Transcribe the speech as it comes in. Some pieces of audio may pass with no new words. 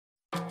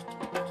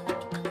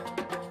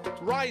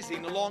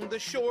Rising along the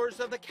shores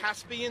of the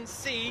Caspian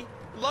Sea,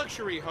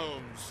 luxury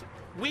homes,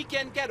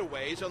 weekend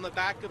getaways on the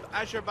back of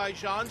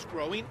Azerbaijan's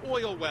growing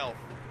oil wealth.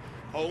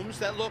 Homes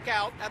that look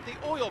out at the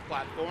oil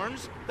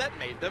platforms that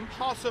made them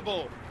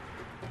possible.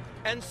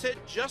 And sit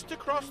just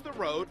across the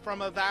road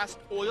from a vast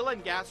oil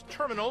and gas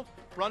terminal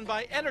run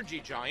by energy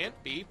giant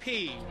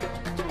BP.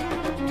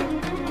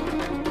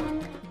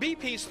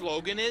 BP's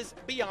slogan is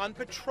Beyond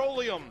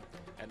Petroleum,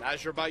 and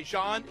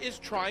Azerbaijan is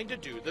trying to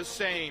do the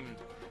same.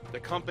 The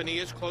company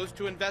is close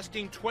to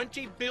investing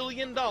 $20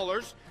 billion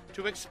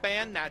to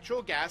expand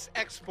natural gas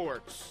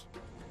exports.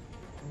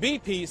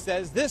 BP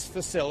says this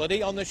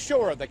facility on the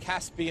shore of the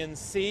Caspian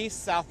Sea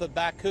south of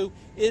Baku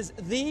is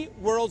the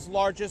world's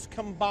largest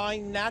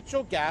combined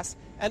natural gas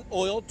and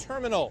oil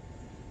terminal.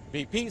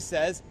 BP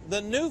says the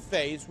new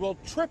phase will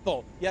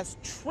triple, yes,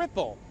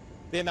 triple,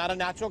 the amount of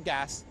natural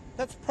gas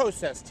that's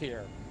processed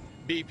here.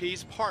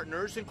 BP's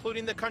partners,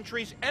 including the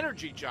country's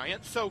energy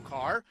giant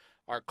SOCAR,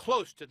 are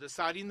close to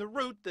deciding the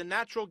route the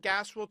natural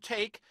gas will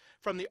take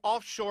from the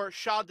offshore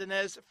Shah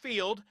Deniz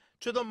field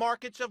to the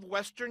markets of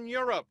Western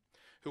Europe,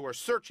 who are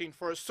searching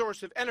for a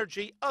source of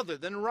energy other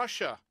than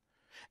Russia.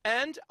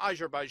 And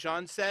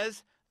Azerbaijan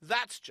says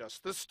that's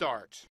just the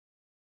start.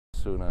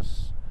 As soon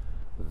as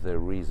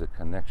there is a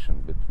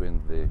connection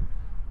between the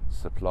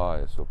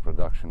suppliers or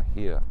production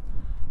here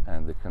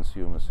and the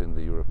consumers in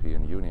the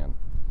European Union,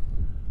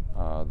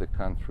 the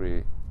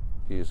country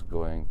is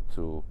going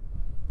to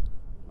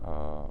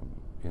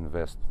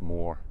invest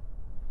more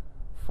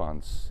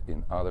funds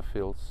in other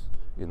fields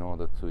in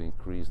order to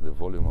increase the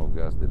volume of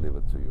gas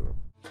delivered to Europe.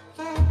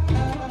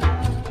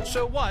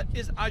 So what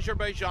is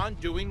Azerbaijan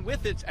doing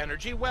with its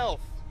energy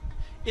wealth?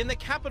 In the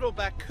capital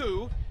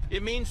Baku,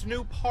 it means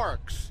new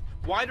parks,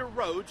 wider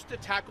roads to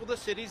tackle the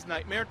city's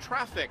nightmare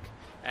traffic,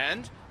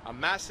 and a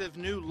massive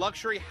new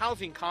luxury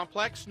housing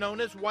complex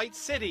known as White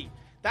City.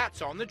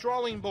 That's on the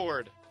drawing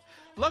board.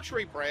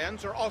 Luxury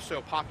brands are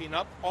also popping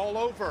up all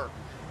over.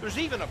 There's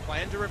even a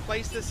plan to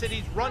replace the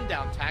city's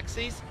rundown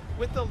taxis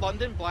with the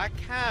London black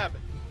cab,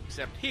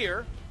 except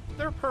here,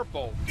 they're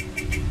purple.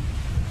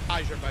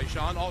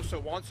 Azerbaijan also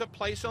wants a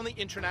place on the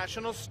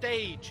international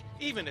stage,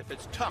 even if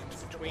it's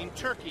tucked between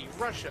Turkey,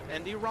 Russia,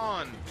 and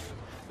Iran.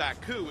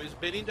 Baku is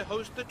bidding to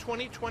host the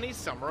 2020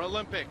 Summer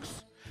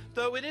Olympics,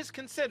 though it is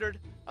considered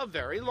a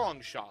very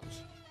long shot.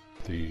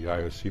 The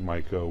IOC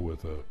might go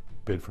with a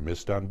bid from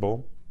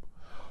Istanbul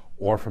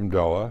or from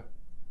Doha,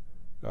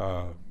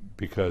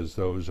 because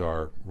those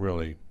are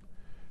really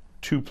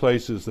two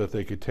places that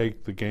they could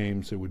take the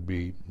games. It would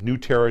be new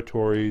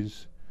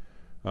territories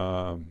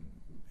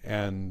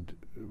and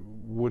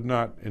would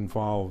not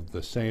involve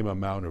the same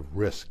amount of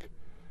risk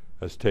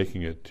as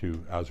taking it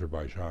to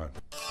Azerbaijan.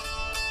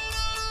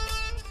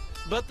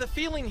 But the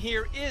feeling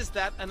here is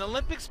that an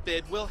Olympics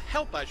bid will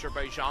help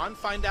Azerbaijan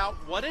find out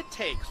what it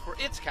takes for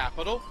its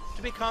capital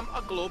to become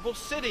a global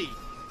city.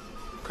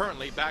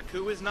 Currently,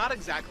 Baku is not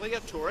exactly a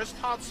tourist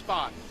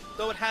hotspot,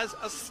 though it has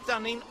a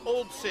stunning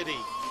old city,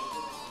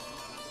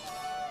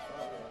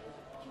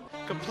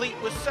 complete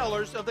with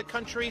cellars of the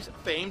country's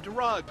famed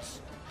rugs.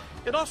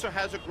 It also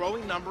has a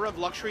growing number of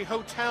luxury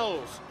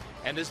hotels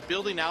and is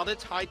building out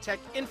its high-tech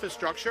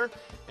infrastructure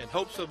in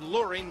hopes of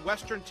luring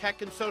Western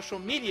tech and social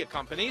media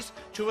companies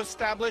to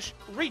establish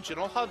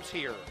regional hubs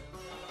here.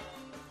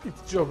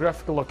 It's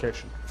geographical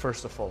location,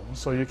 first of all.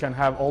 So you can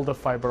have all the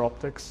fiber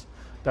optics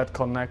that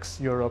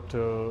connects Europe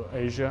to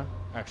Asia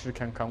actually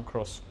can come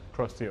across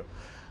to you.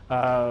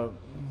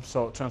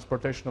 So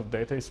transportation of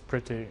data is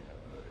pretty,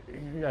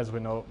 as we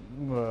know,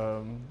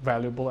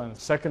 valuable. And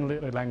secondly,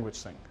 the language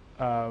thing.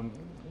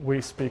 We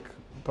speak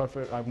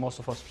perfect, most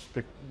of us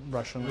speak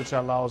Russian, which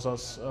allows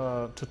us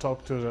to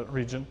talk to the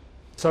region.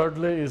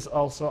 Thirdly is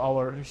also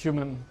our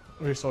human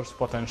resource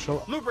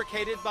potential.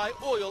 Lubricated by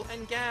oil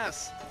and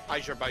gas,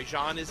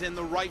 Azerbaijan is in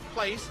the right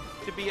place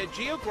to be a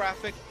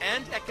geographic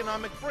and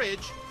economic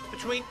bridge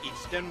between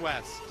East and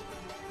West.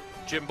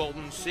 Jim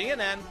Bolton,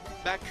 CNN,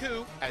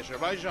 Baku,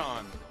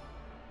 Azerbaijan.